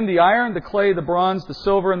 Then the iron, the clay, the bronze, the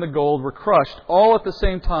silver, and the gold were crushed all at the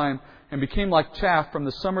same time and became like chaff from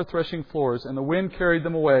the summer threshing floors, and the wind carried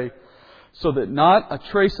them away, so that not a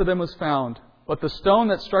trace of them was found. But the stone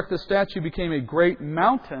that struck the statue became a great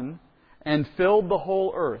mountain and filled the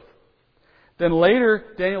whole earth. Then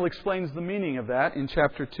later, Daniel explains the meaning of that in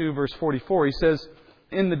chapter 2, verse 44. He says,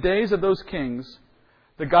 in the days of those kings,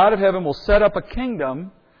 the God of heaven will set up a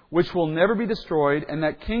kingdom which will never be destroyed, and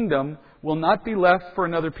that kingdom will not be left for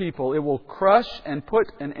another people. It will crush and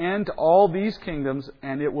put an end to all these kingdoms,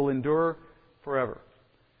 and it will endure forever.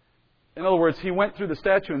 In other words, he went through the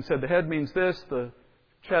statue and said the head means this, the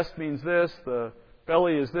chest means this, the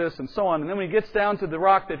belly is this, and so on. And then when he gets down to the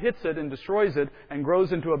rock that hits it and destroys it and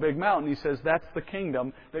grows into a big mountain, he says that's the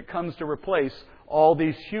kingdom that comes to replace all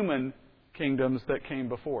these human kingdoms that came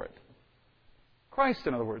before it. Christ,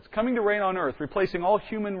 in other words, coming to reign on earth, replacing all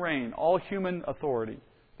human reign, all human authority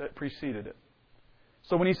that preceded it.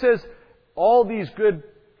 So when he says, all these good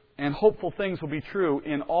and hopeful things will be true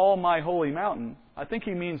in all my holy mountain, I think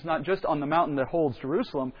he means not just on the mountain that holds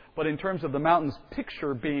Jerusalem, but in terms of the mountain's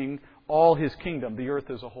picture being all his kingdom, the earth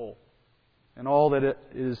as a whole, and all that it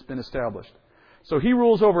has been established. So he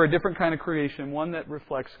rules over a different kind of creation, one that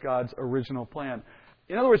reflects God's original plan.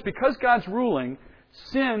 In other words, because God's ruling,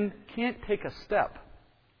 sin can't take a step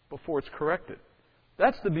before it's corrected.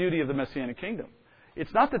 That's the beauty of the Messianic kingdom.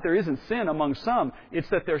 It's not that there isn't sin among some, it's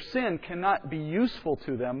that their sin cannot be useful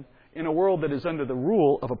to them in a world that is under the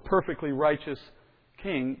rule of a perfectly righteous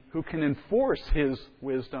king who can enforce his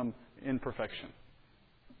wisdom in perfection.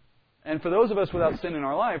 And for those of us without sin in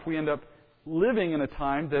our life, we end up living in a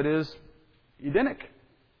time that is Edenic.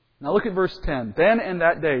 Now look at verse 10. Then in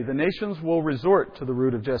that day the nations will resort to the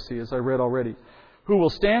root of Jesse, as I read already, who will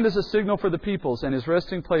stand as a signal for the peoples, and his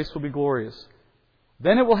resting place will be glorious.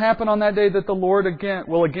 Then it will happen on that day that the Lord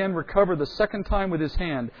will again recover the second time with his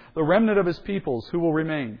hand the remnant of his peoples who will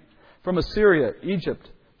remain from Assyria, Egypt,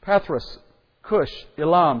 Pathros, Cush,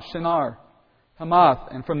 Elam, Shinar, Hamath,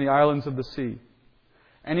 and from the islands of the sea.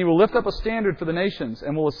 And he will lift up a standard for the nations,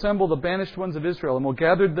 and will assemble the banished ones of Israel, and will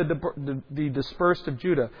gather the dispersed of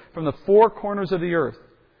Judah from the four corners of the earth.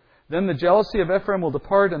 Then the jealousy of Ephraim will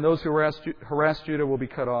depart, and those who harass Judah will be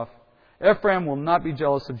cut off. Ephraim will not be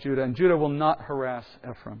jealous of Judah, and Judah will not harass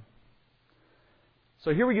Ephraim.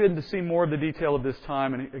 So here we get to see more of the detail of this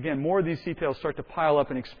time, and again, more of these details start to pile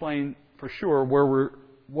up and explain for sure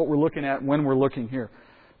what we're looking at when we're looking here.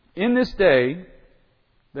 In this day,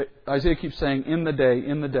 that Isaiah keeps saying, in the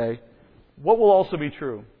day, what will also be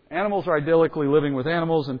true? Animals are idyllically living with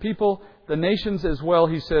animals and people. The nations as well,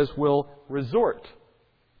 he says, will resort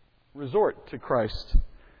to Christ.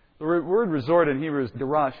 The word resort in Hebrew is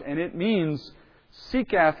darash, and it means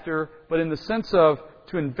seek after, but in the sense of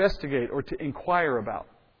to investigate or to inquire about,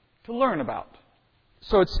 to learn about.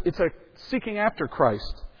 So it's a seeking after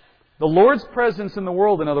Christ. The Lord's presence in the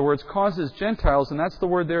world, in other words, causes Gentiles, and that's the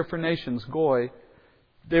word there for nations, goy.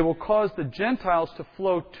 They will cause the Gentiles to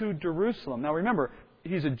flow to Jerusalem. Now remember,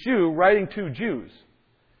 he's a Jew writing to Jews.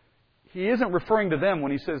 He isn't referring to them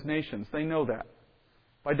when he says nations. They know that.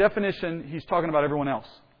 By definition, he's talking about everyone else.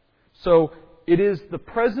 So it is the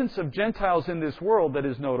presence of Gentiles in this world that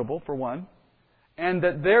is notable, for one, and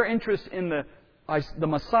that their interest in the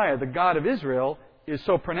Messiah, the God of Israel, is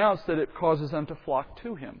so pronounced that it causes them to flock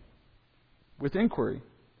to him with inquiry.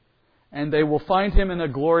 And they will find him in a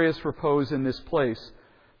glorious repose in this place.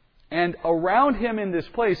 And around him in this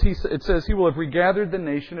place, it says he will have regathered the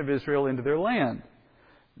nation of Israel into their land.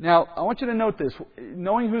 Now, I want you to note this.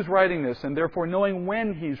 Knowing who's writing this, and therefore knowing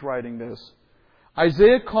when he's writing this,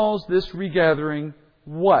 Isaiah calls this regathering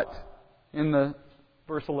what in the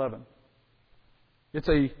verse 11? It's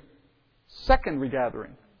a second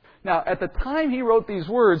regathering. Now, at the time he wrote these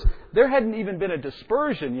words, there hadn't even been a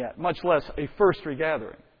dispersion yet, much less a first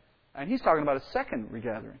regathering. And he's talking about a second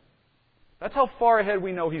regathering. That's how far ahead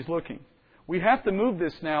we know he's looking. We have to move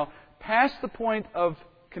this now past the point of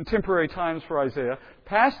contemporary times for Isaiah,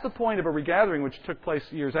 past the point of a regathering which took place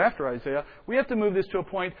years after Isaiah. We have to move this to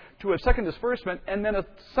a second disbursement and then a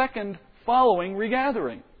second following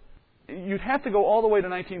regathering. You'd have to go all the way to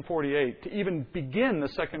 1948 to even begin the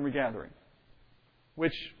second regathering,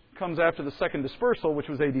 which comes after the second dispersal, which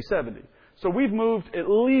was AD 70. So we've moved at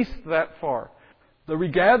least that far. The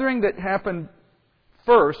regathering that happened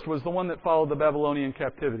first was the one that followed the Babylonian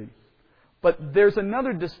captivity. But there's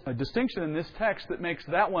another distinction in this text that makes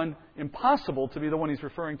that one impossible to be the one he's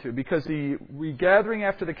referring to, because the regathering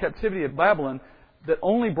after the captivity of Babylon that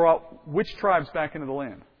only brought which tribes back into the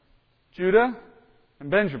land? Judah and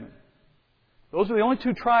Benjamin. Those are the only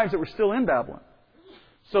two tribes that were still in Babylon.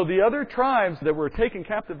 So the other tribes that were taken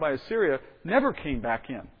captive by Assyria never came back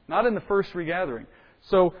in, not in the first regathering.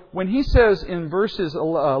 So when he says in verses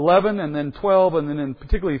 11 and then 12 and then in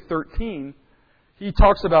particularly 13, he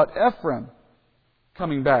talks about Ephraim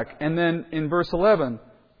coming back. And then in verse 11,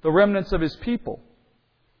 the remnants of his people.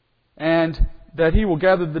 And that he will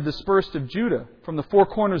gather the dispersed of Judah from the four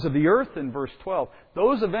corners of the earth in verse 12.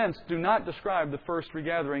 Those events do not describe the first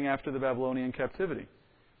regathering after the Babylonian captivity,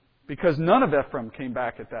 because none of Ephraim came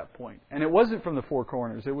back at that point. And it wasn't from the four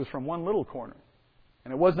corners. It was from one little corner.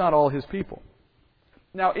 And it was not all his people.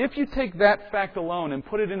 Now, if you take that fact alone and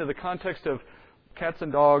put it into the context of cats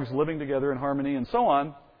and dogs living together in harmony and so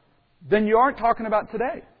on, then you aren't talking about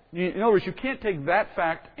today. In other words, you can't take that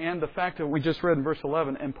fact and the fact that we just read in verse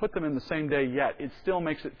 11 and put them in the same day yet. It still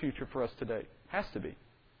makes it future for us today. Has to be.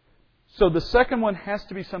 So the second one has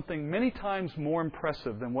to be something many times more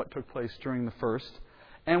impressive than what took place during the first.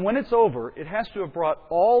 And when it's over, it has to have brought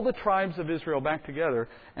all the tribes of Israel back together.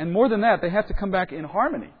 And more than that, they have to come back in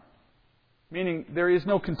harmony. Meaning there is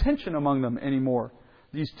no contention among them anymore.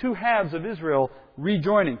 These two halves of Israel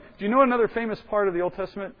rejoining. Do you know another famous part of the Old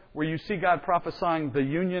Testament where you see God prophesying the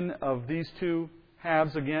union of these two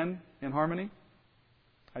halves again in harmony?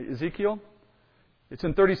 Ezekiel. It's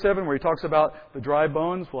in 37 where he talks about the dry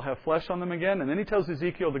bones will have flesh on them again. And then he tells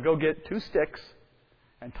Ezekiel to go get 2 sticks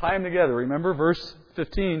and tie them together. Remember verse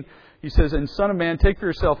 15, he says, "And son of man, take for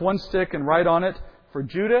yourself 1 stick and write on it for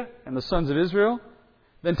Judah and the sons of Israel.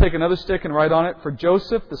 Then take another stick and write on it for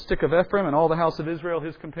Joseph, the stick of Ephraim, and all the house of Israel,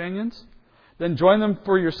 his companions. Then join them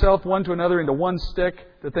for yourself one to another into 1 stick,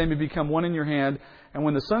 that they may become one in your hand. And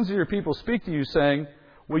when the sons of your people speak to you, saying,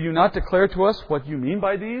 will you not declare to us what you mean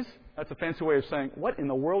by these?" That's a fancy way of saying, what in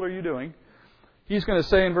the world are you doing? He's going to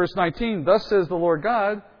say in verse 19, "Thus says the Lord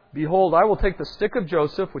God, behold, I will take the stick of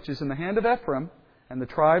Joseph, which is in the hand of Ephraim, and the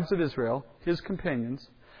tribes of Israel, his companions,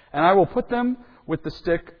 and I will put them with the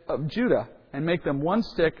stick of Judah, and make them 1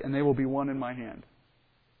 stick, and they will be one in my hand."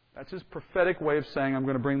 That's his prophetic way of saying, I'm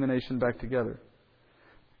going to bring the nation back together.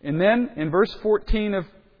 And then, in verse 14 of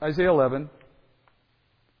Isaiah 11,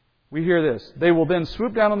 we hear this. "They will then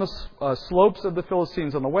swoop down on the slopes of the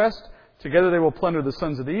Philistines on the west. Together they will plunder the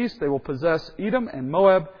sons of the east. They will possess Edom and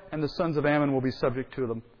Moab, and the sons of Ammon will be subject to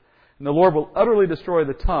them. And the Lord will utterly destroy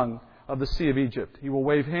the tongue of the sea of Egypt. He will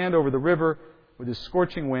wave hand over the river with his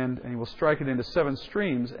scorching wind, and he will strike it into 7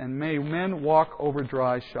 streams, and may men walk over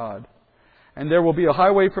dry shod. And there will be a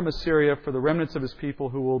highway from Assyria for the remnants of his people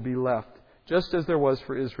who will be left, just as there was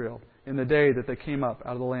for Israel in the day that they came up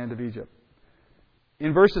out of the land of Egypt."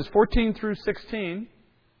 In verses 14 through 16,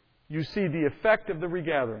 you see the effect of the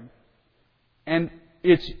regathering. And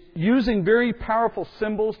it's using very powerful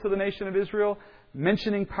symbols to the nation of Israel,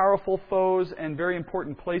 mentioning powerful foes and very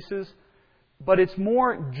important places. But it's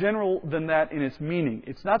more general than that in its meaning.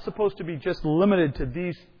 It's not supposed to be just limited to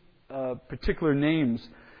these particular names.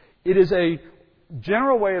 It is a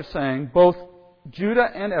general way of saying both Judah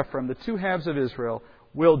and Ephraim, the two halves of Israel,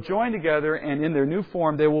 will join together, and in their new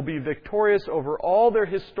form they will be victorious over all their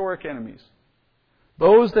historic enemies.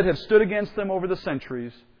 Those that have stood against them over the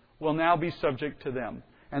centuries will now be subject to them.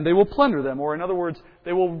 And they will plunder them, or in other words,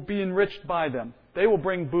 they will be enriched by them. They will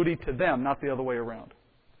bring booty to them, not the other way around.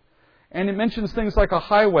 And it mentions things like a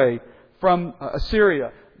highway from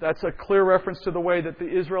Assyria. That's a clear reference to the way that the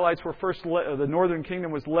Israelites were first, the northern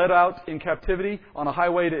kingdom was led out in captivity on a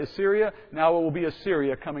highway to Assyria. Now it will be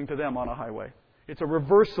Assyria coming to them on a highway. It's a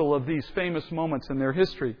reversal of these famous moments in their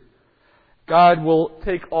history. God will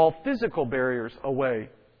take all physical barriers away,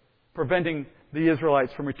 preventing the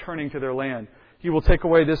Israelites from returning to their land. He will take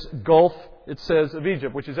away this gulf, it says, of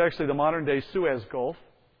Egypt, which is actually the modern-day Suez Gulf,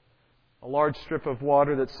 a large strip of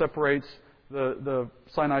water that separates the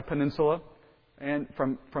Sinai Peninsula and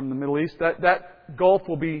from the Middle East. That gulf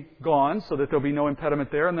will be gone so that there'll be no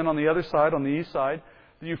impediment there. And then on the other side, on the east side,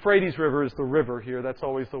 the Euphrates River is the river here. That's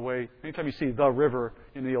always the way. Anytime you see the river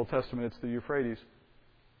in the Old Testament, it's the Euphrates.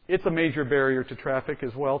 It's a major barrier to traffic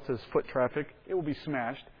as well, to foot traffic. It will be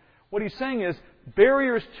smashed. What he's saying is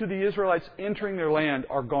barriers to the Israelites entering their land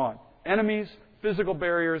are gone. Enemies, physical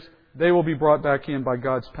barriers, they will be brought back in by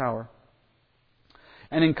God's power.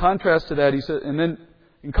 And in contrast to that, he said, and then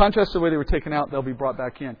in contrast to the way they were taken out, they'll be brought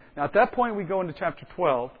back in. Now at that point we go into chapter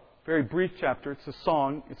 12. Very brief chapter. It's a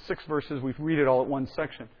song. It's 6 verses. We read it all at one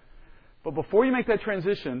section. But before you make that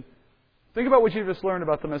transition, think about what you just learned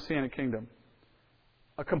about the Messianic kingdom.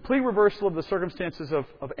 A complete reversal of the circumstances of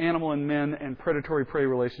animal and men and predatory-prey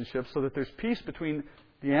relationships so that there's peace between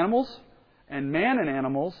the animals and man and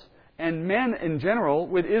animals and men in general,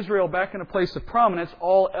 with Israel back in a place of prominence,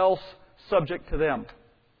 all else subject to them.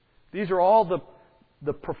 These are all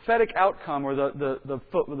the prophetic outcome or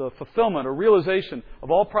the fulfillment or realization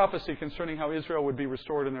of all prophecy concerning how Israel would be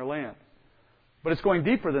restored in their land. But it's going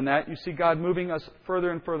deeper than that. You see God moving us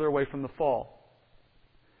further and further away from the fall.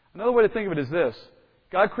 Another way to think of it is this.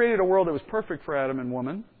 God created a world that was perfect for Adam and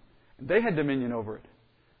woman. And they had dominion over it.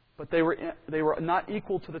 But they were not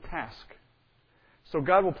equal to the task. So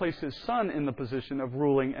God will place His Son in the position of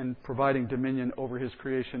ruling and providing dominion over His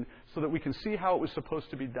creation so that we can see how it was supposed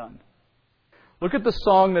to be done. Look at the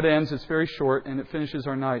song that ends. It's very short, and it finishes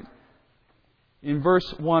our night. In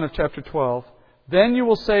verse 1 of chapter 12, "Then you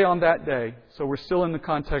will say on that day," so we're still in the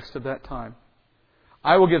context of that time,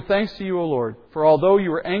 "I will give thanks to you, O Lord, for although you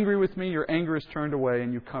were angry with me, your anger is turned away,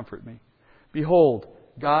 and you comfort me. Behold,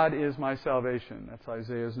 God is my salvation." That's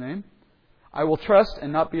Isaiah's name. "I will trust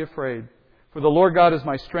and not be afraid, for the Lord God is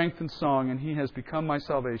my strength and song, and He has become my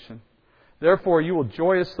salvation. Therefore you will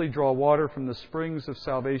joyously draw water from the springs of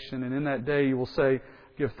salvation, and in that day you will say,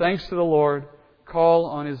 Give thanks to the Lord, call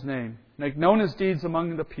on His name. Make known His deeds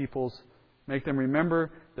among the peoples. Make them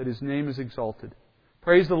remember that His name is exalted.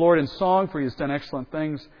 Praise the Lord in song, for He has done excellent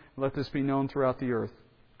things. Let this be known throughout the earth.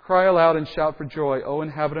 Cry aloud and shout for joy, O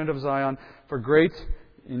inhabitant of Zion, for great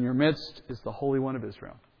in your midst is the Holy One of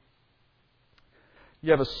Israel.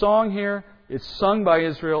 You have a song here. It's sung by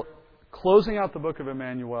Israel, closing out the book of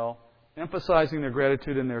Emmanuel, emphasizing their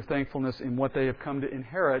gratitude and their thankfulness in what they have come to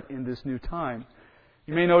inherit in this new time.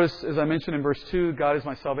 You may notice, as I mentioned in verse 2, God is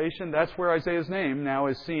my salvation. That's where Isaiah's name now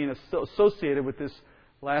is seen associated with this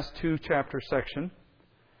last 2-chapter section.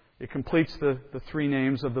 It completes the 3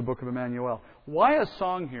 names of the book of Emmanuel. Why a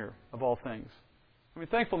song here, of all things? I mean,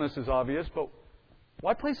 thankfulness is obvious, but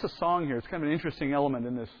why place a song here? It's kind of an interesting element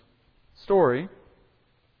in this story.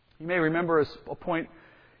 You may remember a point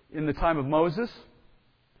in the time of Moses,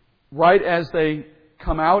 right as they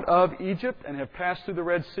come out of Egypt and have passed through the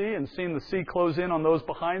Red Sea and seen the sea close in on those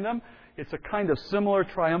behind them. It's a kind of similar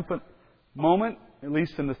triumphant moment, at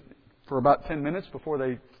least for about 10 minutes before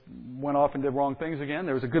they went off and did wrong things again.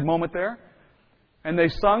 There was a good moment there. And they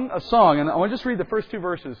sung a song. And I want to just read the first 2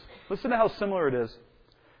 verses. Listen to how similar it is.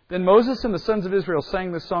 Then Moses and the sons of Israel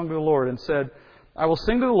sang this song to the Lord and said, I will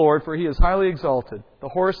sing to the Lord, for He is highly exalted. The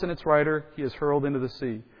horse and its rider He has hurled into the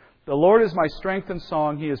sea. The Lord is my strength and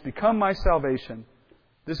song. He has become my salvation.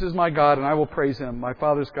 This is my God, and I will praise Him, my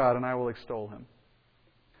Father's God, and I will extol Him.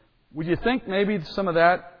 Would you think maybe some of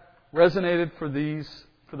that resonated for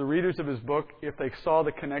the readers of His book if they saw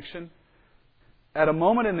the connection? At a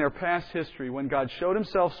moment in their past history when God showed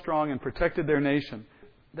Himself strong and protected their nation,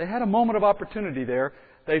 they had a moment of opportunity there.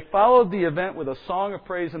 They followed the event with a song of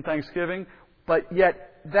praise and thanksgiving, but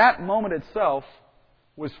yet that moment itself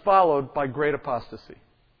was followed by great apostasy,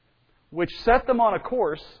 which set them on a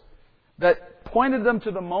course that pointed them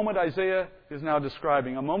to the moment Isaiah is now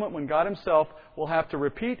describing, a moment when God Himself will have to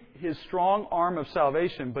repeat His strong arm of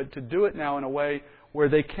salvation, but to do it now in a way where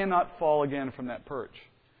they cannot fall again from that perch.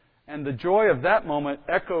 And the joy of that moment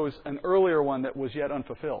echoes an earlier one that was yet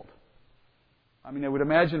unfulfilled. I mean, I would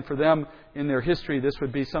imagine for them in their history, this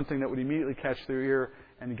would be something that would immediately catch their ear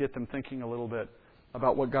and get them thinking a little bit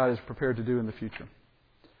about what God is prepared to do in the future.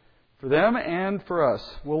 For them and for us.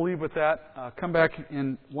 We'll leave with that. Come back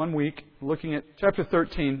in 1 week looking at chapter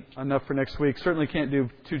 13. Enough for next week. Certainly can't do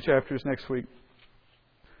 2 chapters next week.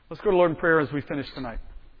 Let's go to Lord in prayer as we finish tonight.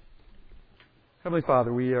 Heavenly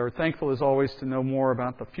Father, we are thankful as always to know more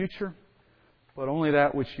about the future, but only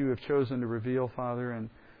that which You have chosen to reveal, Father, and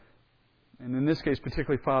in this case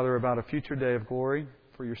particularly, Father, about a future day of glory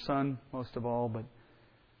for Your Son most of all, but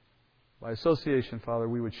by association, Father,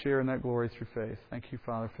 we would share in that glory through faith. Thank You,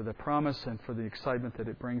 Father, for the promise and for the excitement that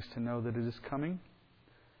it brings to know that it is coming.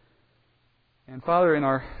 And Father, in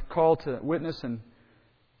our call to witness and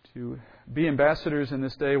to be ambassadors in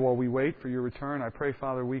this day while we wait for Your return, I pray,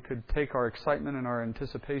 Father, we could take our excitement and our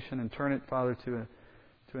anticipation and turn it, Father,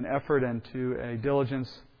 to an effort and to a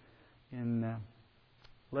diligence in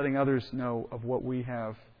letting others know of what we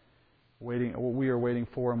have waiting, what we are waiting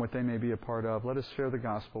for, and what they may be a part of. Let us share the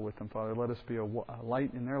gospel with them, Father. Let us be a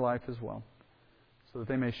light in their life as well, so that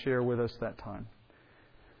they may share with us that time.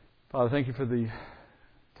 Father, thank You for the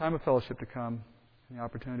time of fellowship to come, and the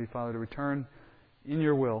opportunity, Father, to return in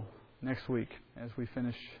Your will next week as we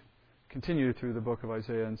continue through the book of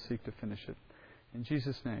Isaiah and seek to finish it. In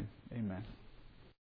Jesus' name, amen.